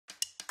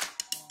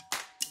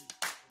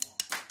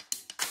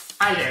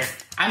Hi there,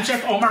 I'm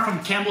Chef Omar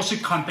from Campbell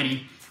Soup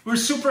Company. We're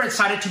super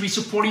excited to be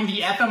supporting the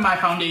FMI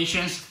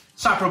Foundation's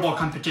Super Bowl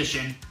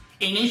competition,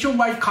 a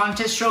nationwide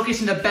contest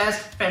showcasing the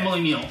best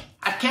family meal.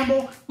 At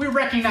Campbell, we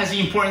recognize the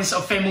importance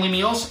of family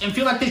meals and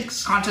feel like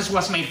this contest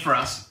was made for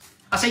us.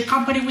 As a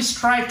company, we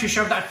strive to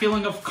share that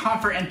feeling of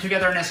comfort and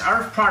togetherness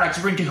our products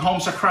bring to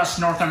homes across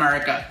North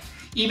America,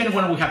 even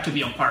when we have to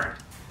be apart.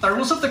 The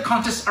rules of the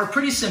contest are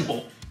pretty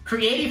simple.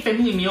 Create a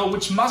family meal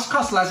which must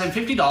cost less than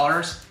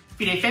 $50,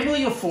 feed a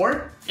family of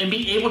 4, and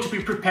be able to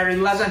be prepared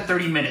in less than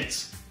 30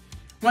 minutes.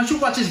 Once you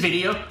watch this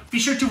video, be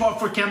sure to vote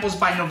for Campbell's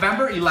by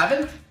November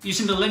 11th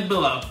using the link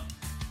below.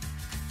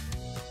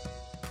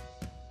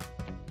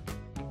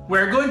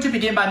 We're going to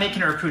begin by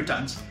making our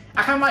croutons.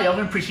 I have my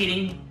oven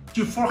preheating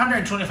to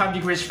 425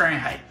 degrees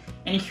Fahrenheit.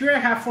 And here I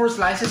have 4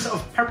 slices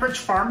of Pepperidge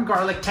Farm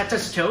garlic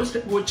Texas toast,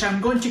 which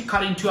I'm going to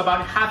cut into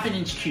about 1/2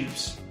 inch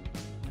cubes.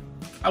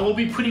 I will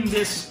be putting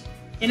this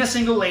in a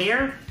single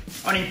layer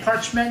on a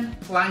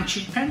parchment lined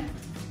sheet pan.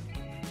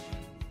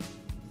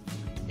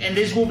 And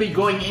this will be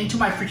going into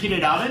my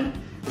preheated oven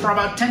for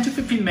about 10 to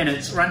 15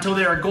 minutes or until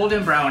they are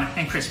golden brown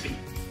and crispy.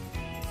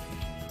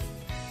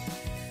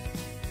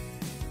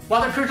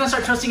 While the croutons are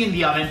toasting in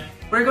the oven,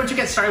 we're going to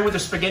get started with the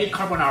spaghetti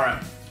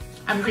carbonara.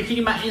 I'm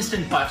preheating my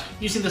Instant Pot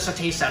using the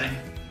sauté setting.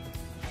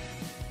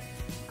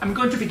 I'm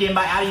going to begin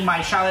by adding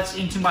my shallots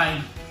into my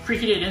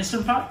preheated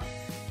Instant Pot.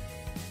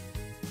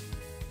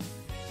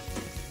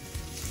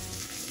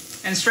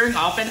 And stirring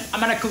often, I'm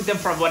going to cook them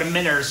for about a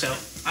minute or so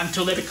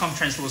until they become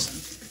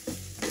translucent.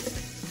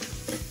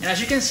 And as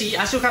you can see,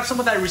 I still have some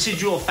of that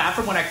residual fat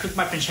from when I cooked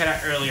my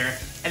pancetta earlier.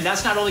 And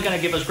that's not only going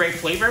to give us great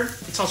flavor,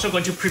 it's also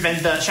going to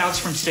prevent the shallots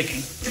from sticking.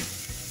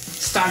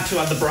 It's time to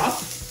add the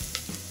broth.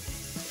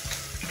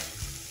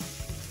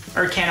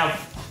 Our can of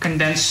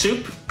condensed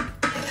soup.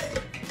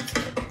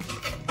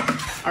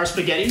 Our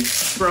spaghetti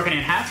broken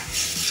in half.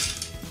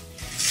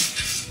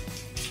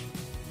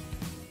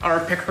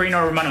 Our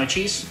pecorino romano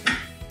cheese.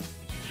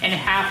 And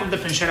half of the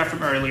pancetta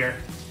from earlier.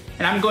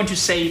 And I'm going to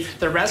save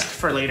the rest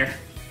for later.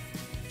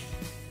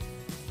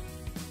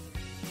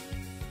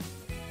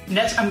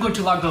 Next, I'm going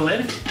to lock the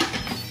lid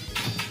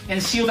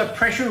and seal the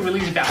pressure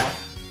release valve.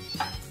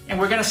 And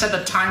we're gonna set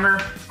the timer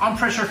on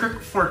pressure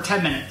cook for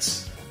 10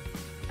 minutes.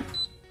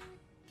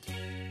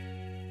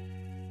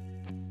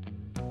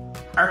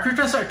 Our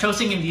croutons are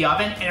toasting in the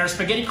oven and our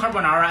spaghetti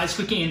carbonara is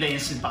cooking in the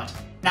Instant Pot.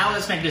 Now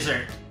let's make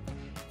dessert.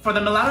 For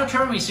the Milano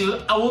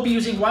tiramisu, I will be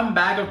using 1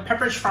 bag of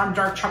Pepperidge Farm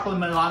dark chocolate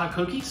Milano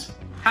cookies,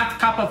 1/2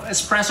 cup of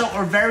espresso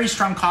or very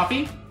strong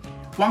coffee,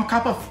 1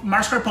 cup of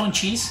mascarpone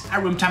cheese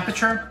at room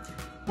temperature,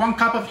 1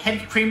 cup of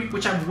heavy cream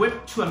which I've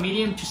whipped to a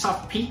medium to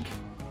soft peak,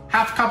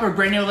 1/2 cup of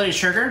granulated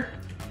sugar,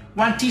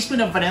 1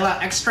 teaspoon of vanilla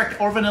extract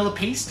or vanilla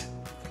paste,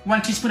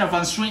 1 teaspoon of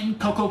unsweetened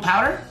cocoa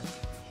powder,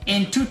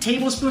 and 2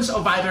 tablespoons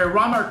of either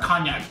rum or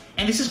cognac.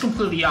 And this is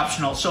completely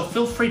optional, so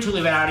feel free to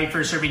leave it out if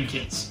you're serving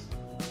kids.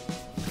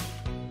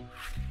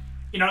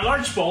 In our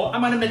large bowl,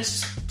 I'm gonna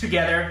mix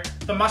together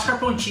the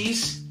mascarpone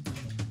cheese,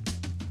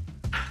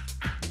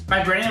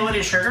 my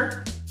granulated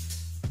sugar,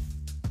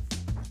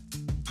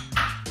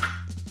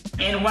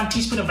 and 1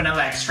 teaspoon of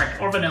vanilla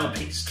extract or vanilla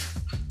paste.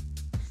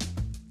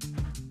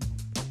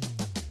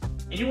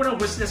 And you want to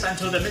whisk this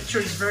until the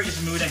mixture is very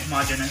smooth and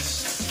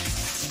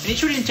homogeneous. And it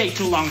shouldn't take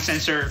too long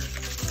since our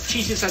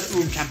cheese is at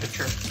room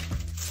temperature.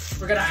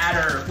 We're gonna add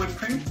our whipped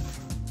cream.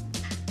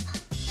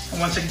 And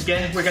once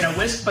again, we're gonna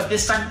whisk, but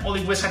this time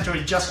only whisk until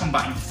it's just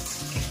combined.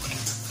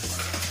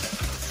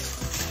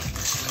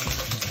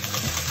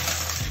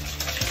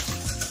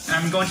 And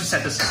I'm going to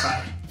set this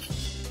aside.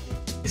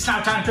 It's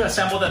now time to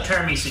assemble the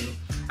tiramisu.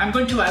 I'm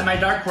going to add my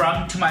dark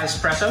rum to my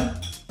espresso.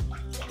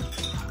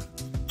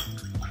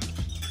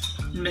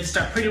 Mix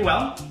that pretty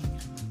well.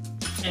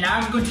 And now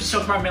I'm going to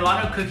soak my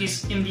Milano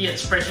cookies in the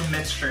espresso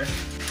mixture.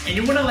 And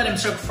you want to let them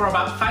soak for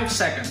about 5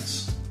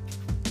 seconds.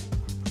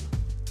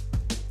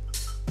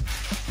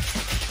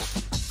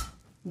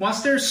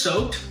 Once they're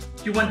soaked,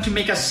 you want to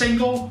make a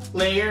single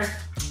layer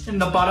in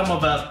the bottom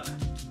of a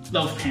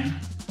loaf pan.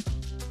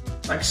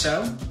 Like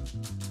so.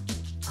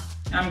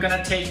 And I'm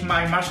gonna take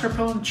my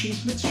mascarpone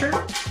cheese mixture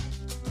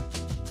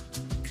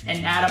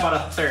and add about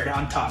 1/3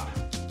 on top.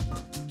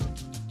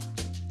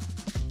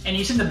 And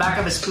using the back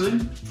of a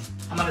spoon,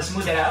 I'm gonna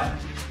smooth it out.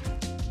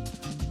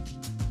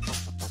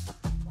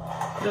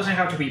 It doesn't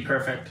have to be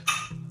perfect.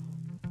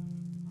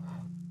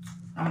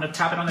 I'm gonna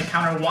tap it on the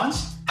counter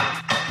once,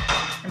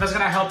 and that's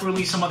gonna help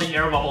release some of the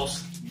air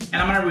bubbles.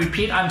 And I'm gonna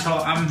repeat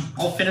until I'm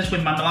all finished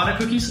with my Milano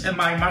cookies and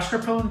my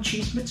mascarpone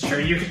cheese mixture.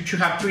 You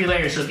should have 3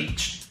 layers of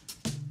each.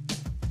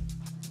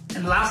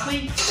 And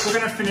lastly, we're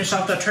gonna finish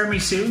off the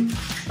tiramisu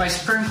by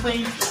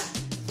sprinkling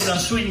with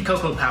unsweetened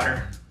cocoa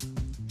powder.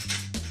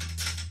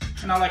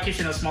 And I like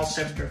using a small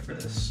sifter for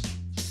this.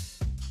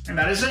 And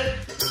that is it.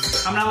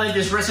 I'm gonna let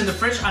this rest in the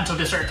fridge until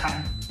dessert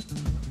time.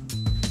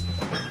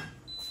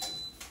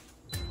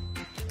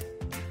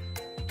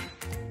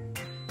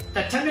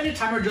 The 10-minute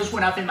timer just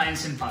went up in my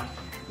Instant Pot.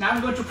 Now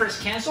I'm going to press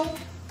cancel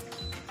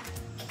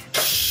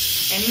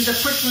and use the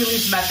quick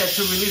release method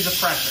to release the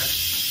pressure.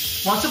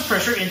 Once the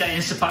pressure in the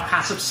Instant Pot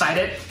has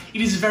subsided,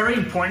 it is very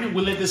important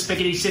we let the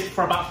spaghetti sit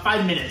for about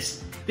 5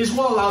 minutes. This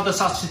will allow the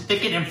sauce to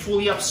thicken and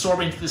fully absorb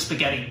into the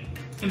spaghetti.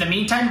 In the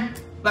meantime,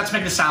 let's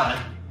make the salad.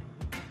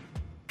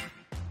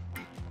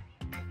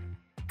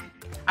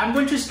 I'm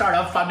going to start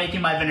off by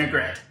making my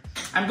vinaigrette.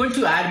 I'm going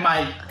to add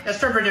my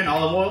extra virgin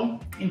olive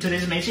oil into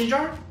this mason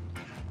jar,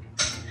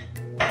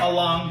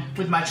 along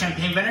with my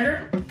champagne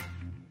vinegar,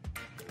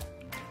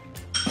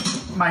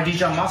 my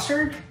Dijon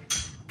mustard,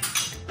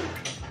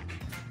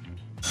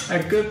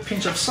 a good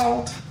pinch of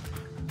salt,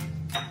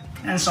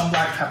 and some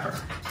black pepper.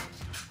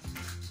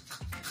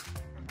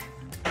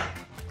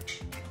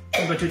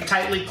 I'm going to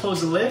tightly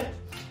close the lid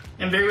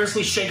and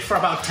vigorously shake for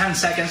about 10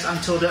 seconds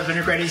until the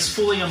vinaigrette is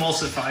fully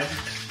emulsified.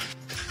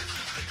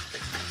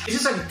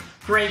 This is a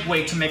great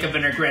way to make a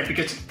vinaigrette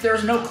because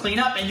there's no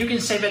cleanup and you can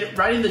save it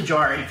right in the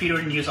jar if you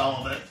don't use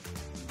all of it.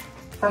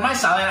 For my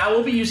salad, I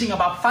will be using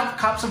about 5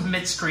 cups of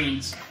minced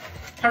greens,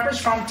 peppers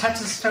from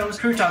Texas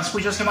Toast croutons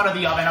we just came out of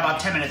the oven about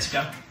 10 minutes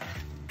ago,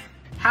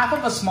 half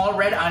of a small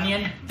red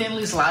onion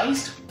thinly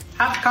sliced,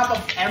 half cup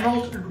of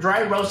emerald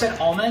dry roasted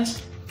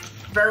almonds,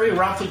 very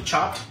roughly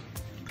chopped,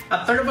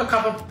 a third of a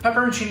cup of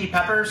pepperoncini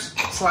peppers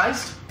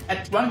sliced,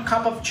 and 1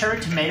 cup of cherry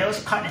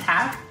tomatoes cut in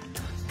half.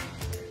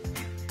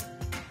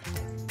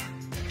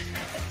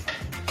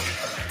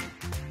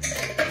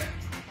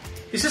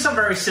 This is a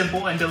very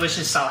simple and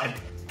delicious salad.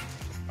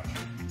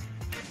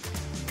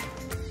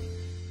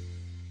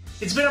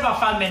 It's been about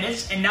 5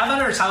 minutes, and now that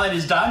our salad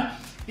is done,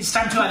 it's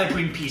time to add the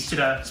green peas to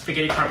the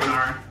spaghetti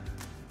carbonara.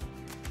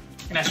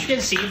 And as you can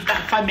see,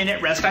 that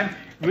 5-minute rest time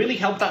really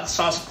helped that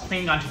sauce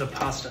cling onto the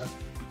pasta.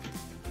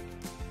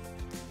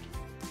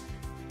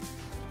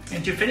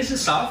 And to finish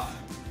this off,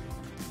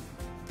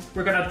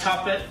 we're gonna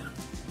top it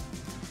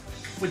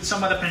with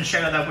some of the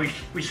pancetta that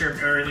we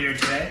served earlier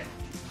today.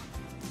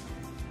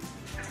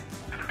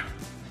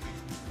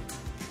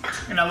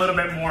 And a little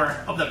bit more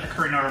of the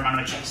pecorino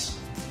romano cheese.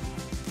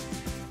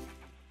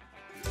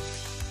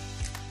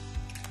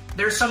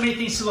 There's so many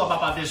things to love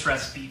about this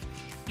recipe.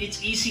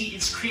 It's easy,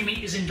 it's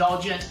creamy, it's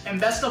indulgent, and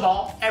best of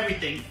all,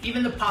 everything,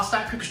 even the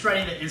pasta, cooks right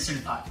in the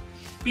Instant Pot.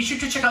 Be sure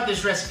to check out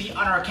this recipe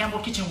on our Campbell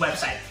Kitchen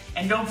website,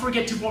 and don't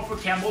forget to vote for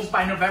Campbell's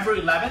by November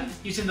 11th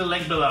using the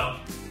link below.